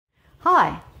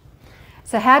Hi.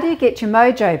 So how do you get your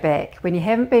mojo back when you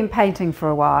haven't been painting for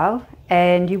a while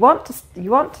and you want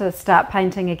to start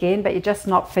painting again, but you're just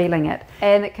not feeling it?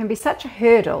 And it can be such a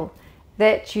hurdle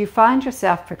that you find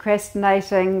yourself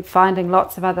procrastinating, finding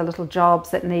lots of other little jobs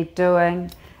that need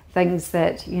doing, things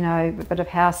that, you know, a bit of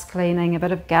house cleaning, a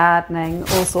bit of gardening,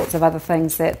 all sorts of other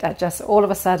things that are just all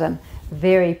of a sudden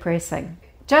very pressing.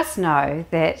 Just know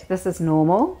that this is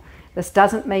normal. This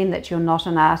doesn't mean that you're not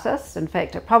an artist. In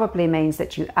fact, it probably means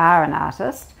that you are an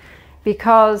artist,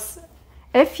 because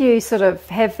if you sort of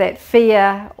have that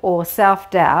fear or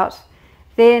self-doubt,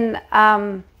 then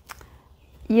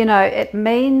you know, it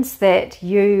means that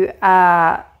you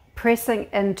are pressing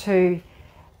into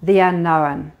the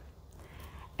unknown.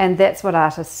 And that's what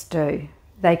artists do.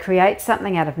 They create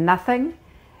something out of nothing.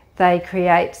 They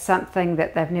create something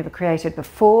that they've never created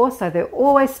before, so they're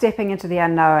always stepping into the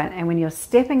unknown. And when you're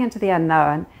stepping into the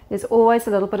unknown, there's always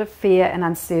a little bit of fear and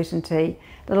uncertainty,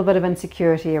 a little bit of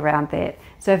insecurity around that.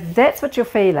 So if that's what you're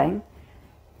feeling,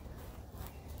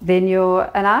 then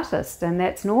you're an artist, and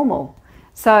that's normal.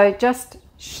 So just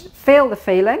feel the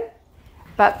feeling,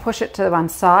 but push it to one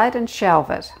side and shelve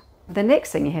it. The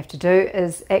next thing you have to do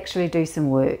is actually do some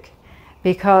work,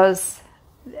 because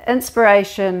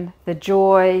inspiration, the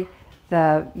joy,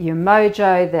 your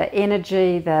mojo, the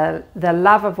energy, the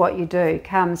love of what you do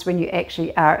comes when you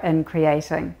actually are in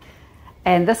creating.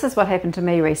 And this is what happened to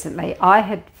me recently. I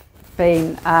had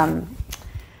been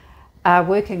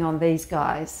working on these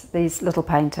guys, these little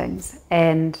paintings,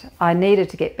 and I needed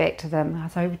to get back to them.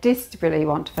 So I desperately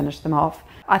want to finish them off.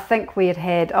 I think we'd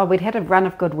had a run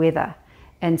of good weather,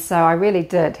 and so I really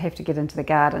did have to get into the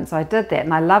garden. So I did that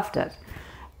and I loved it.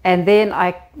 And then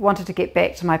I wanted to get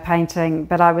back to my painting,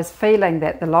 but I was feeling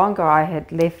that the longer I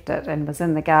had left it and was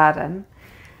in the garden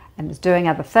and was doing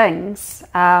other things,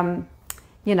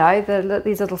 you know,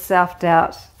 these little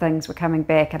self-doubt things were coming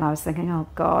back, and I was thinking, oh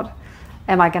God,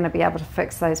 am I going to be able to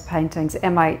fix those paintings?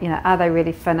 Are they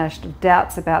really finished?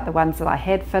 Doubts about the ones that I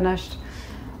had finished,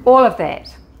 all of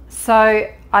that. So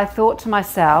I thought to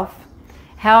myself,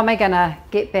 how am I going to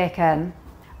get back in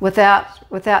without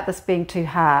this being too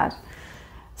hard?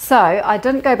 So I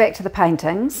didn't go back to the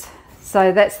paintings.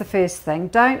 So that's the first thing.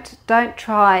 Don't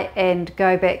try and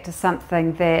go back to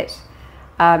something that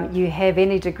you have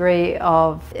any degree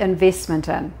of investment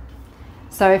in.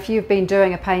 So if you've been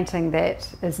doing a painting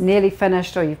that is nearly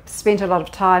finished, or you've spent a lot of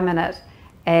time in it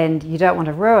and you don't want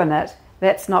to ruin it,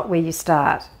 that's not where you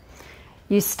start.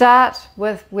 You start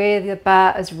with where the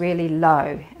bar is really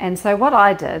low. And so what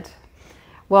I did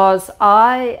was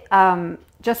I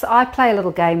play a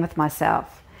little game with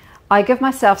myself. I give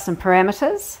myself some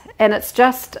parameters, and it's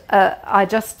just I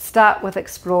just start with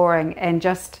exploring and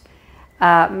just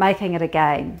making it a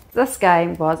game. This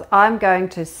game was, I'm going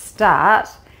to start,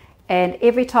 and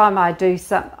every time I do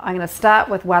something, I'm going to start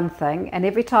with one thing, and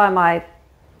every time I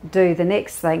do the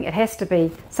next thing, it has to be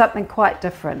something quite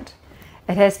different.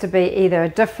 It has to be either a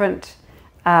different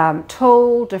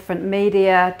tool, different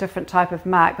media, different type of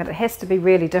mark, but it has to be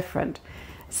really different.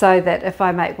 So that if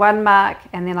I make one mark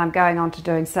and then I'm going on to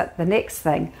doing the next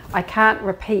thing, I can't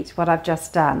repeat what I've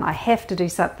just done. I have to do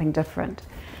something different.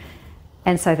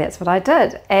 And so that's what I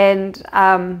did. And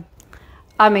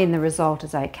I mean, the result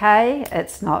is okay.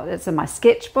 It's in my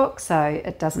sketchbook, so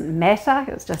it doesn't matter.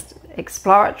 It was just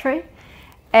exploratory.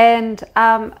 And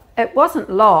it wasn't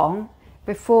long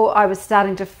before I was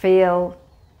starting to feel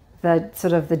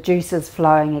the juices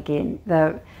flowing again.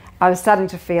 I was starting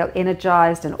to feel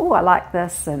energized, and oh, I like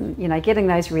this, and you know, getting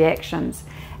those reactions.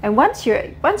 And once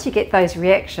you get those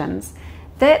reactions,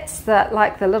 that's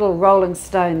like the little rolling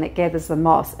stone that gathers the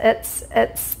moss. That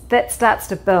starts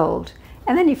to build,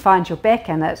 and then you find you're back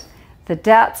in it. The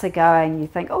doubts are going. You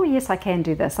think, oh yes, I can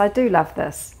do this. I do love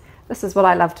this. This is what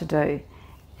I love to do.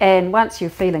 And once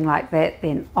you're feeling like that,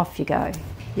 then off you go.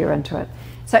 You're into it.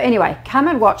 So anyway, come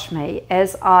and watch me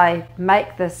as I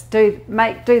make this, do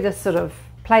this sort of,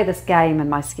 play this game in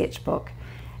my sketchbook,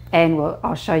 and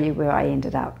I'll show you where I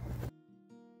ended up.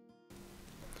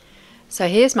 So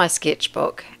here's my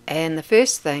sketchbook, and the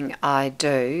first thing I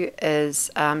do is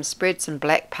spread some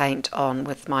black paint on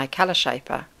with my colour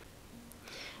shaper.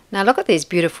 Now look at these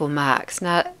beautiful marks.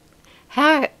 Now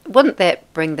wouldn't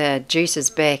that bring the juices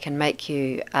back and make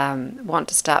you want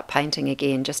to start painting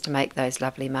again, just to make those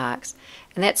lovely marks?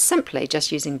 And that's simply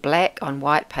just using black on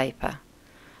white paper.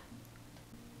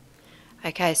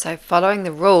 Okay, so following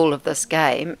the rule of this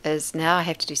game is now I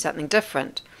have to do something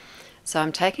different. So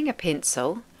I'm taking a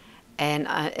pencil, and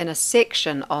in a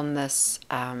section on this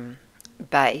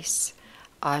base,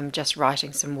 I'm just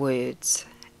writing some words,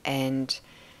 and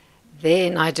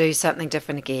Then I do something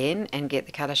different again and get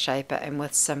the colour shaper, and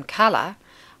with some colour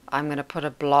I'm going to put a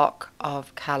block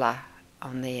of colour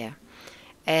on there.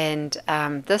 And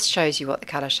this shows you what the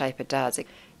colour shaper does.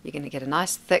 You're going to get a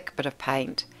nice thick bit of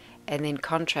paint and then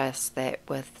contrast that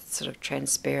with sort of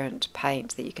transparent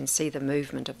paint that you can see the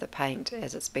movement of the paint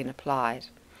as it's been applied.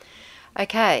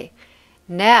 Okay,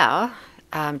 now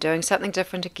I'm doing something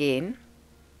different again.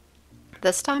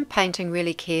 This time painting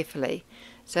really carefully.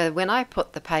 So when I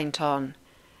put the paint on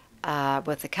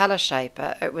with the colour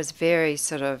shaper, it was very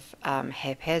sort of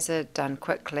haphazard, done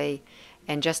quickly,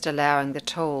 and just allowing the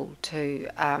tool to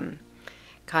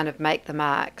kind of make the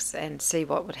marks and see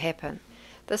what would happen.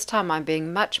 This time I'm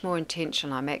being much more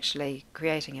intentional. I'm actually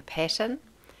creating a pattern,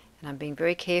 and I'm being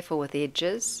very careful with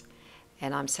edges,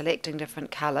 and I'm selecting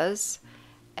different colours,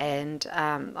 and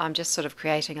I'm just sort of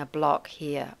creating a block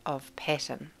here of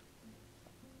pattern,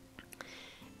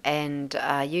 and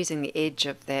using the edge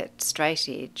of that straight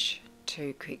edge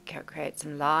to create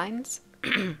some lines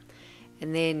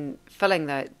and then filling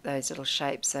those little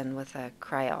shapes in with a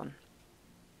crayon.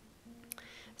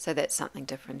 So that's something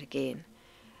different again.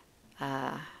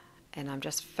 And I'm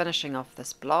just finishing off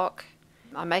this block.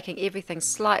 I'm making everything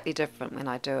slightly different when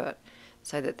I do it,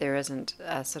 so that there isn't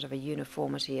sort of a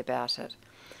uniformity about it.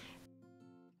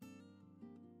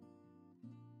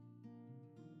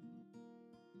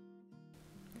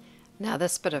 Now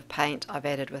this bit of paint I've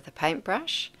added with a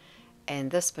paintbrush, and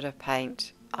this bit of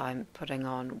paint I'm putting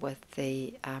on with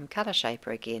the colour shaper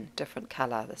again, different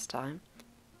colour this time.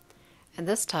 And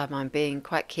this time I'm being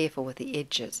quite careful with the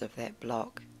edges of that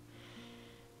block.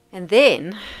 And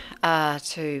then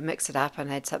to mix it up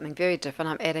and add something very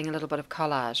different, I'm adding a little bit of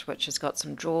collage, which has got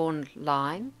some drawn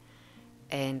line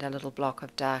and a little block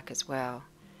of dark as well.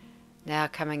 Now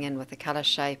coming in with the colour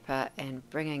shaper and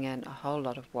bringing in a whole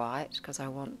lot of white, because I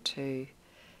want to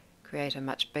create a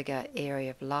much bigger area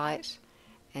of light,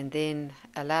 and then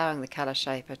allowing the colour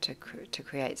shaper to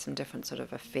create some different sort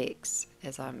of effects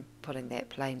as I'm putting that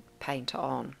plain paint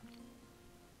on.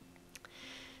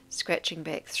 Scratching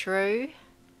back through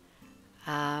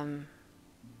to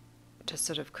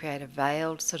sort of create a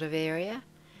veiled sort of area,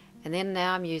 and then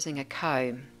now I'm using a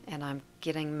comb and I'm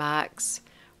getting marks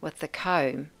with the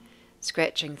comb,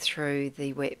 scratching through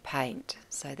the wet paint,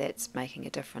 so that's making a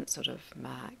different sort of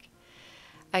mark.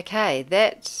 Okay,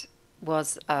 that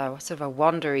was a sort of a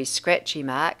wandery, scratchy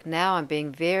mark. Now I'm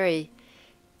being very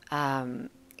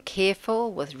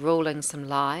careful with ruling some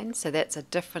lines, so that's a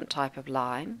different type of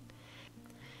line,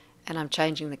 and I'm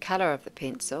changing the colour of the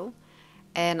pencil,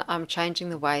 and I'm changing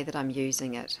the way that I'm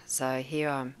using it. So here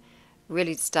I'm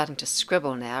really starting to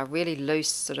scribble now, really loose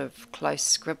sort of close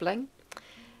scribbling,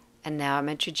 and now I'm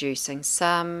introducing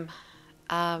some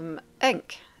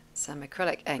ink, some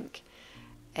acrylic ink,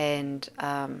 and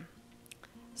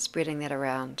spreading that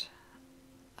around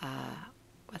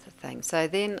with a thing. So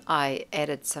then I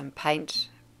added some paint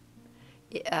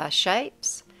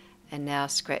shapes, and now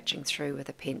scratching through with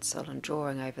a pencil and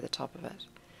drawing over the top of it.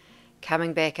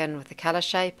 Coming back in with the colour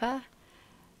shaper,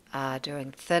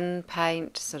 doing thin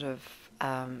paint, sort of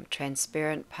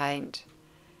transparent paint,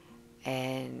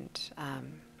 and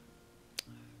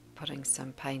putting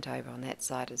some paint over on that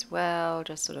side as well,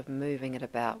 just sort of moving it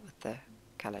about with the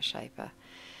colour shaper.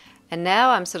 And now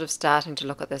I'm sort of starting to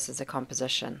look at this as a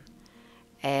composition,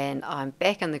 and I'm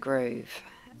back in the groove,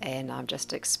 and I'm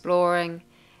just exploring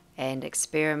and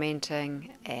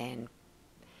experimenting and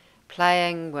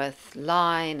playing with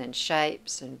line and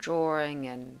shapes and drawing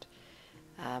and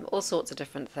all sorts of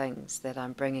different things that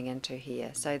I'm bringing into here.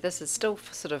 So this is still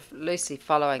sort of loosely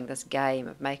following this game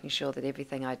of making sure that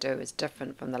everything I do is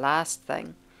different from the last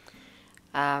thing.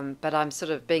 But I'm sort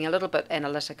of being a little bit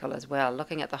analytical as well,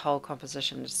 looking at the whole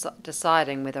composition,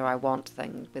 deciding whether I want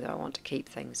to keep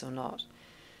things or not.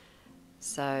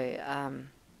 So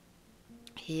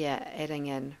here adding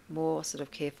in more sort of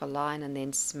careful line and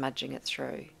then smudging it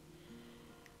through.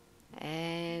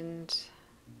 And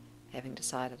having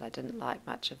decided I didn't like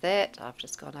much of that, I've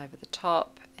just gone over the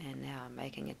top, and now I'm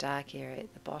making a dark area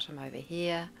at the bottom over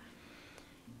here,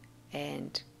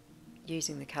 and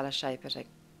using the colour shaper to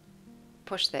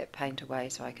push that paint away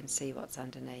so I can see what's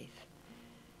underneath.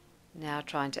 Now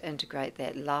trying to integrate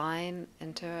that line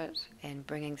into it and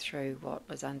bringing through what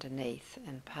was underneath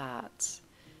in parts,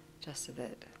 just so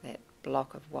that that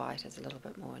block of white is a little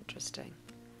bit more interesting.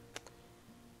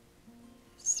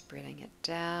 Spreading it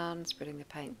down, spreading the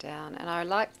paint down, and I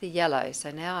liked the yellow,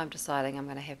 so now I'm deciding I'm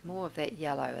going to have more of that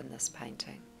yellow in this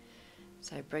painting.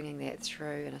 So bringing that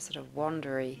through in a sort of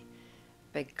wandery,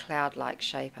 big cloud-like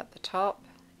shape at the top,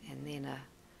 and then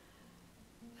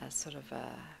a sort of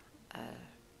a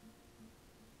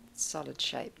solid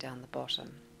shape down the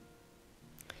bottom.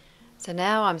 So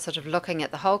now I'm sort of looking at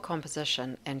the whole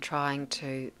composition and trying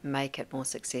to make it more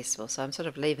successful. So I'm sort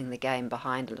of leaving the game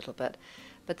behind a little bit.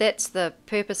 But that's the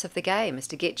purpose of the game, is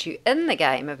to get you in the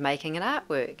game of making an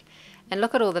artwork. And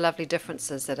look at all the lovely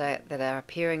differences that are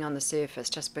appearing on the surface,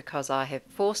 just because I have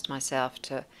forced myself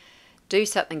to do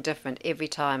something different every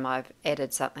time I've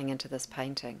added something into this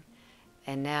painting.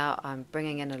 And now I'm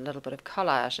bringing in a little bit of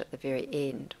collage at the very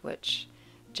end, which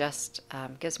just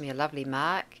gives me a lovely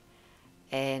mark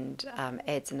and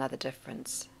adds another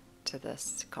difference to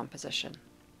this composition.